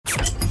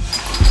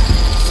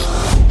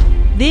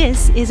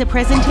This is a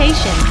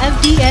presentation of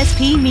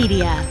DSP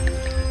Media.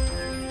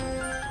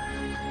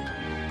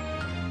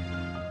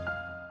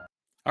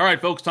 All right,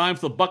 folks, time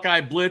for the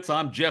Buckeye Blitz.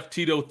 I'm Jeff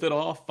Tito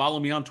Thidoff. Follow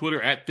me on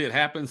Twitter at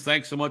FitHappens.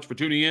 Thanks so much for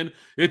tuning in.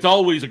 It's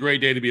always a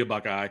great day to be a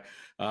Buckeye.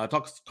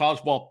 Talk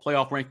college ball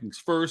playoff rankings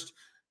first.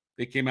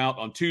 They came out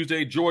on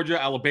Tuesday. Georgia,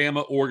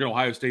 Alabama, Oregon,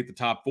 Ohio State, the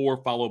top four,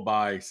 followed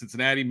by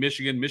Cincinnati,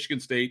 Michigan, Michigan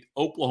State,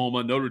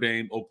 Oklahoma, Notre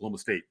Dame, Oklahoma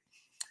State.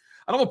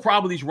 I don't have a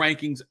problem with these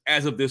rankings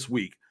as of this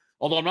week,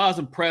 although I'm not as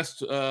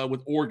impressed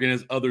with Oregon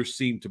as others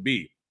seem to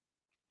be.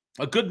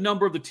 A good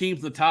number of the teams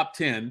in the top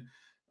 10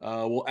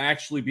 will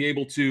actually be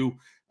able to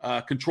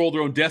control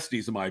their own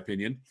destinies, in my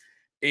opinion.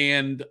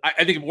 And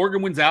I think if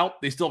Oregon wins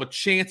out, they still have a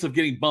chance of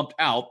getting bumped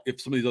out if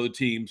some of these other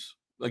teams,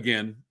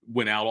 again,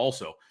 win out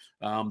also.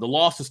 The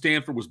loss to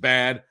Stanford was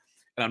bad,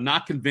 and I'm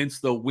not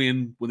convinced they'll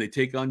win when they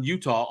take on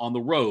Utah on the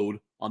road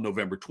on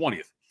November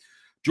 20th.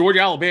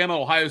 Georgia,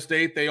 Alabama, Ohio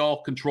State, they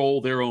all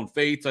control their own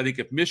fates. I think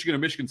if Michigan or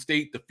Michigan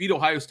State defeat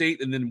Ohio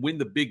State and then win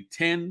the Big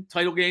Ten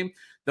title game,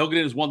 they'll get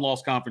in as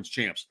one-loss conference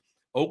champs.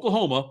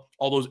 Oklahoma,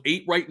 all those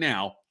 8 right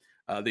now,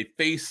 they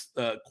face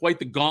quite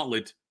the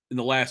gauntlet in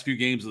the last few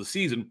games of the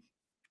season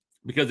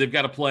because they've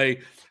got to play.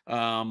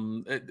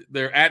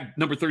 They're at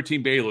number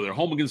 13 Baylor. They're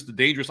home against the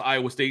dangerous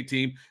Iowa State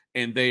team,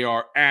 and they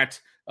are at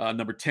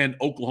number 10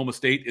 Oklahoma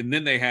State. And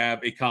then they have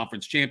a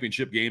conference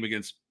championship game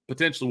against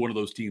potentially one of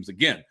those teams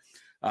again.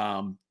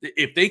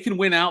 If they can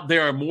win out, they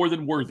are more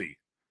than worthy.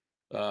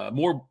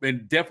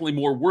 Definitely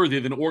more worthy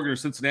than Oregon or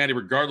Cincinnati,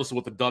 regardless of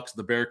what the Ducks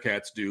and the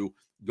Bearcats do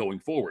going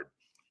forward.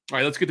 All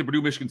right, let's get to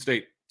Purdue,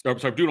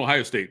 Purdue and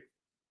Ohio State.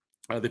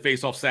 They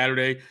face off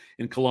Saturday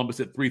in Columbus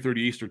at 3:30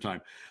 Eastern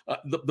time.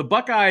 The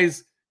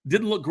Buckeyes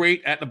didn't look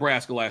great at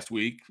Nebraska last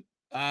week.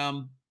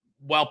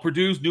 While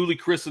Purdue's newly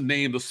christened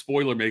name, the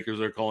Spoiler Makers,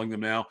 they're calling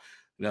them now,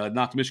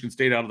 knocked Michigan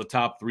State out of the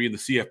top 3 in the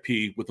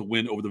CFP with a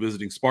win over the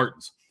visiting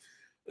Spartans.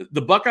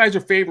 The Buckeyes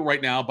are favored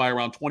right now by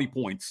around 20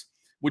 points,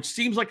 which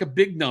seems like a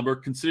big number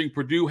considering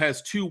Purdue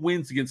has 2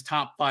 wins against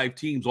top 5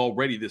 teams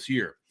already this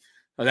year.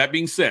 Now, that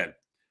being said,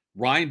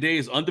 Ryan Day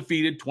is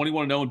undefeated,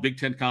 21-0 in Big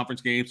Ten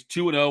conference games,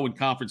 2-0 in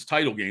conference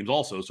title games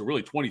also, so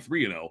really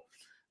 23-0.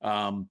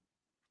 But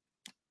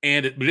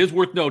it is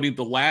worth noting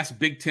the last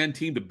Big Ten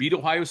team to beat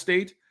Ohio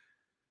State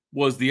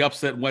was the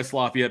upset in West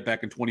Lafayette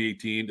back in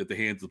 2018 at the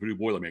hands of the Purdue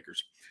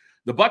Boilermakers.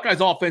 The Buckeyes'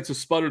 offense has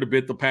sputtered a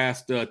bit the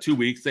past 2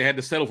 weeks. They had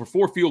to settle for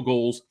 4 field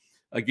goals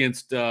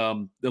against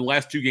the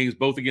last 2 games,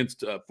 both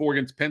against 4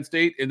 against Penn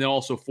State and then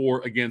also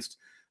 4 against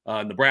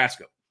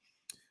Nebraska.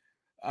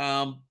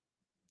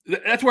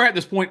 That's where at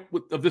this point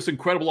of this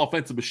incredible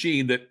offensive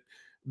machine that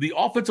the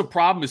offensive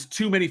problem is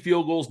too many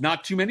field goals,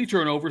 not too many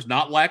turnovers,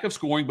 not lack of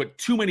scoring, but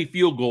too many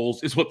field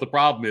goals is what the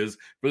problem is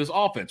for this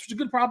offense, which is a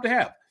good problem to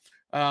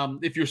have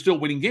if you're still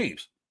winning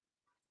games.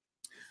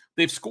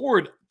 They've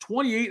scored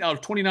 28 out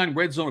of 29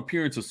 red zone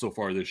appearances so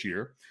far this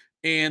year,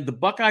 and the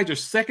Buckeyes are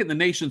second in the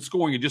nation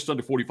scoring at just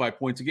under 45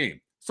 points a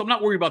game. So I'm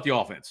not worried about the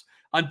offense.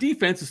 On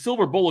defense, the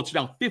Silver Bullets are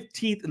now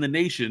 15th in the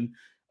nation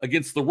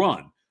against the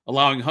run,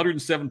 allowing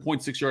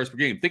 107.6 yards per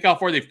game. Think how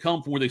far they've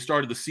come from where they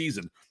started the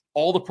season.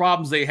 All the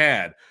problems they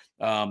had,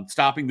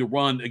 stopping the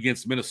run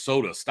against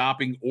Minnesota,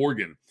 stopping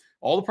Oregon,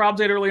 all the problems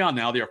they had early on.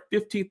 Now they are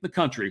 15th in the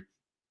country,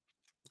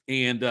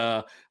 and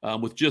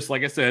with just,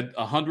 like I said,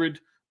 100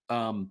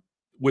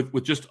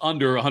 with just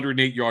under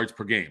 108 yards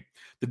per game.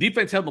 The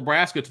defense held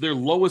Nebraska to their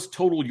lowest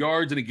total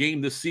yards in a game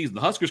this season.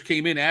 The Huskers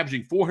came in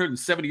averaging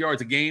 470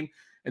 yards a game,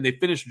 and they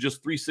finished with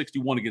just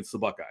 361 against the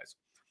Buckeyes.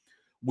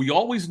 We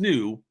always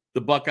knew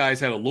the Buckeyes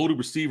had a loaded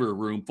receiver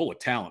room full of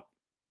talent,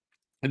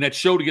 and that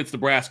showed against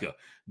Nebraska.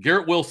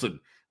 Garrett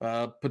Wilson,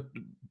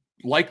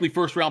 likely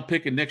first-round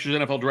pick in next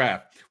year's NFL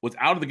draft, was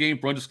out of the game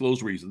for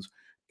undisclosed reasons.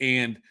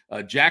 And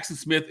Jackson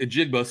Smith and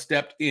Jigba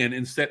stepped in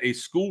and set a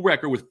school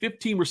record with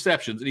 15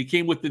 receptions, and he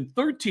came within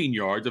 13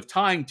 yards of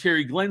tying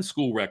Terry Glenn's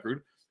school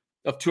record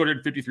of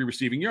 253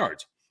 receiving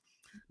yards.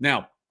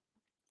 Now,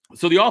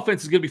 so the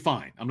offense is going to be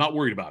fine. I'm not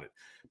worried about it.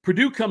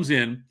 Purdue comes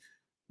in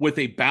with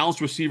a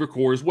balanced receiver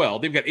core as well.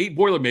 They've got 8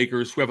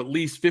 Boilermakers who have at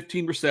least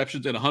 15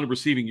 receptions and 100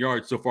 receiving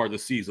yards so far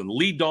this season. The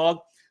lead dog,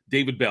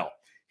 David Bell.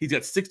 He's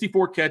got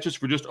 64 catches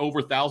for just over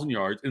 1,000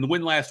 yards. In the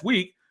win last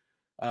week,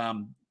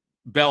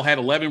 Bell had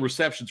 11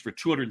 receptions for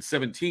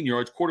 217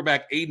 yards.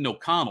 Quarterback Aiden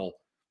O'Connell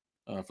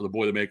for the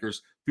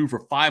Boilermakers threw for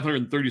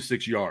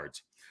 536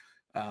 yards.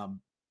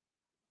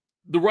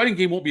 The running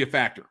game won't be a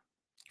factor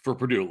for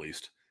Purdue, at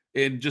least.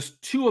 In just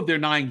 2 of their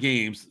 9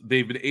 games,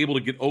 they've been able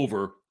to get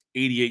over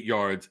 88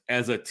 yards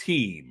as a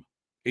team.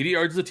 80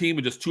 yards as a team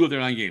in just 2 of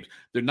their 9 games.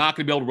 They're not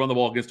going to be able to run the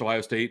ball against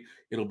Ohio State.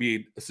 It'll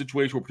be a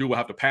situation where Purdue will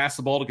have to pass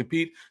the ball to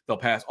compete. They'll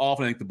pass off,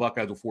 and I think the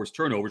Buckeyes will force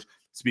turnovers.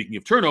 Speaking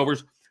of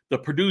turnovers, the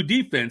Purdue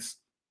defense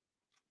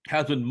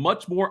has been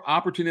much more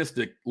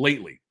opportunistic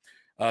lately.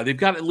 They've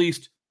got at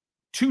least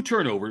 2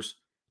 turnovers,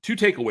 2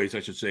 takeaways,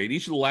 I should say, in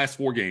each of the last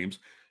 4 games,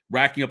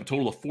 racking up a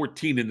total of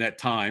 14 in that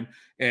time,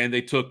 and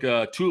they took 2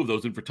 of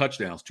those in for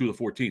touchdowns, 2 of the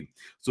 14.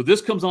 So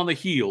this comes on the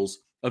heels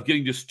of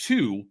getting just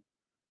 2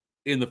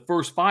 in the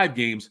first 5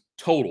 games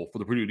total for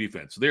the Purdue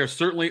defense. They are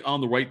certainly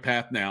on the right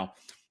path now.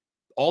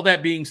 All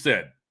that being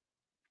said,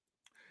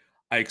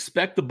 I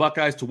expect the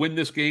Buckeyes to win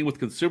this game with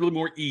considerably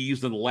more ease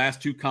than the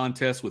last two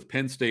contests with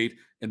Penn State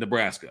and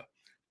Nebraska.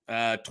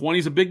 20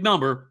 is a big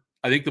number.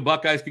 I think the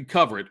Buckeyes can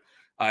cover it.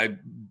 I'm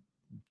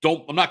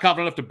not confident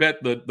enough to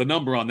bet the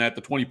number on that,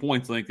 the 20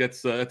 points. I think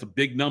that's a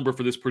big number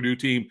for this Purdue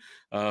team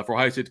for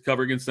Ohio State to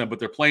cover against them. But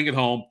they're playing at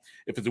home.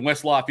 If it's in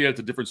West Lafayette, it's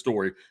a different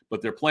story.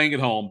 But they're playing at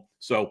home,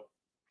 so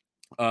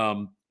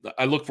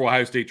I look for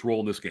Ohio State to roll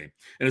in this game.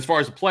 And as far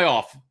as the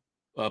playoff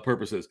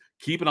purposes,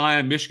 keep an eye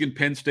on Michigan,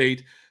 Penn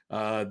State.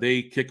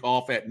 They kick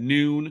off at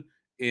noon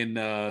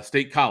in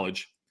State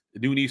College,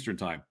 noon Eastern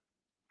time.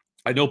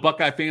 I know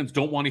Buckeye fans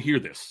don't want to hear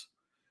this,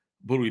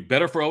 but it would be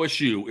better for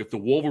OSU if the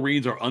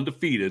Wolverines are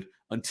undefeated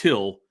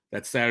until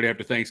that Saturday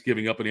after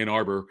Thanksgiving up in Ann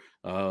Arbor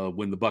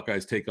when the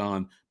Buckeyes take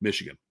on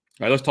Michigan.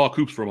 All right, let's talk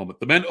hoops for a moment.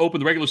 The men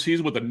opened the regular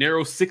season with a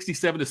narrow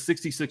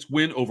 67-66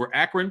 win over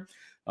Akron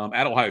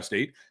at Ohio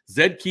State.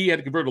 Zed Key had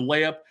to convert a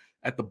layup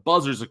at the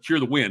buzzer to secure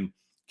the win.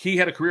 Key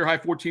had a career-high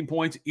 14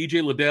 points.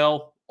 E.J.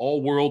 Liddell,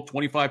 all-world,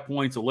 25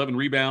 points, 11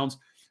 rebounds.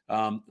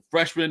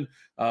 Freshman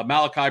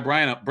Malachi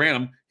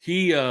Branham,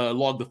 he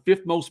logged the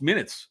fifth most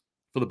minutes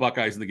for the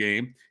Buckeyes in the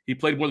game. He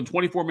played more than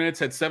 24 minutes,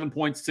 had 7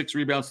 points, 6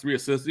 rebounds, 3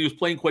 assists. He was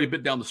playing quite a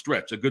bit down the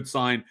stretch, a good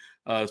sign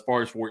as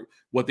far as for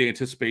what they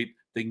anticipate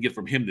they can get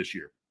from him this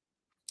year.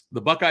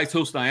 The Buckeyes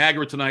host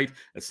Niagara tonight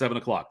at 7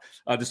 o'clock.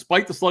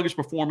 Despite the sluggish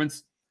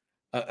performance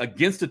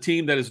against a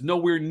team that is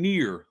nowhere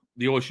near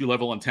the OSU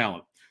level on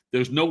talent,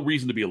 there's no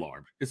reason to be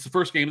alarmed. It's the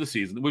first game of the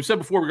season. We've said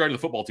before regarding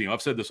the football team,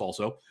 I've said this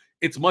also,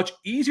 it's much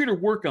easier to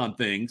work on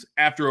things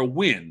after a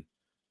win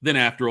than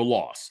after a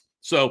loss.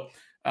 So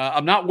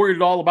I'm not worried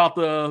at all about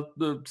the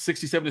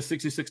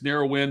 67-66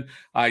 narrow win.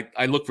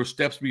 I look for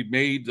steps to be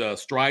made,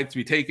 strides to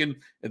be taken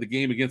in the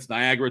game against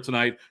Niagara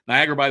tonight.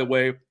 Niagara, by the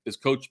way, is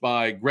coached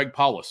by Greg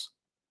Paulus.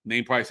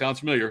 Name probably sounds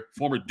familiar.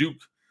 Former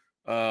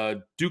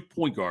Duke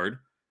point guard,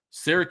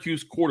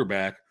 Syracuse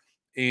quarterback,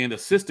 and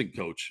assistant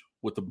coach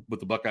with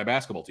the Buckeye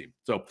basketball team.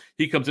 So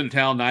he comes into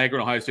town, Niagara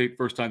and Ohio State,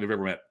 first time they've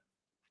ever met.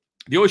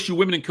 The OSU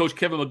women and coach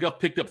Kevin McGuff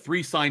picked up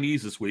 3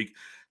 signees this week.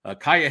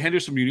 Kaya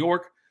Henderson from New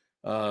York,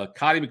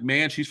 Cotty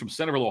McMahon, she's from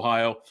Centerville,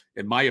 Ohio,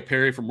 and Maya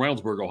Perry from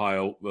Reynoldsburg,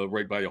 Ohio,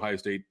 right by the Ohio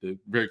State,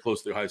 very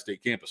close to the Ohio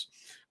State campus.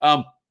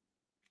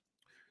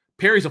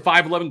 Perry's a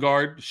 5'11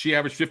 guard. She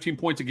averaged 15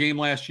 points a game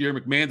last year.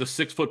 McMahon's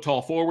a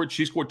 6-foot-tall forward.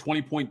 She scored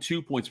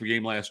 20.2 points per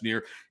game last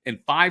year. And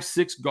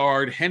 5'6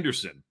 guard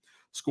Henderson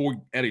scored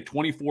at a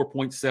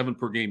 24.7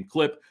 per game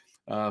clip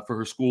for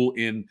her school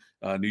in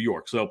New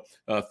York. So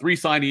 3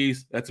 signees,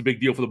 that's a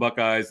big deal for the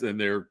Buckeyes, and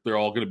they're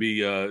all going to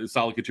be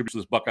solid contributors to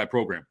this Buckeye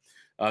program.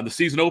 The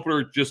season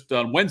opener just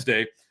on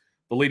Wednesday,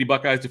 the Lady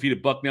Buckeyes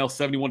defeated Bucknell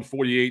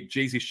 71-48.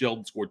 J.C.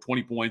 Sheldon scored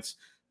 20 points,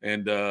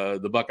 and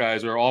the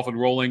Buckeyes are off and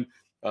rolling.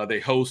 They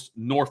host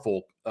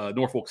Norfolk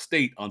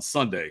State on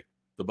Sunday,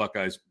 the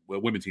Buckeyes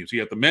women team. So you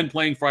have the men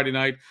playing Friday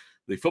night,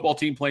 the football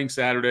team playing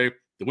Saturday,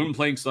 the women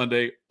playing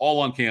Sunday, all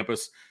on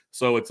campus.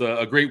 So it's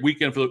a great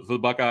weekend for the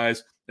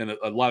Buckeyes and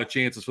a lot of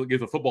chances for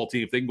the football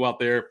team if they can go out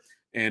there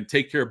and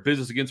take care of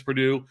business against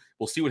Purdue.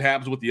 We'll see what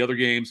happens with the other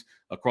games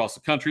across the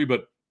country,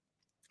 but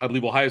I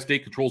believe Ohio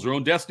State controls their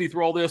own destiny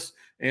through all this.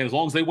 And as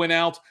long as they win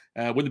out,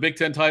 win the Big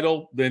Ten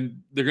title,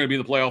 then they're going to be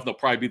in the playoff. They'll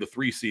probably be the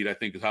 3 seed, I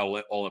think, is how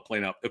all that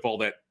playing out. If all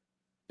that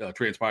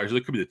transpires,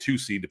 it could be the 2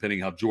 seed,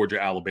 depending on how Georgia,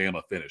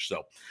 Alabama finish.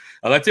 So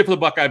that's it for the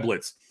Buckeye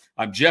Blitz.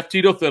 I'm Jeff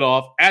Tito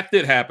Thidoff at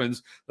It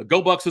Happens.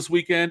 Go Bucks this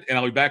weekend, and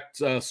I'll be back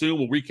soon.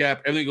 We'll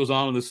recap everything that goes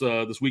on in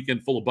this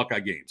weekend full of Buckeye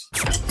games.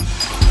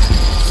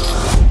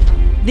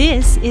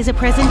 This is a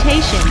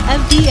presentation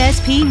of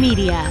DSP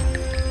Media.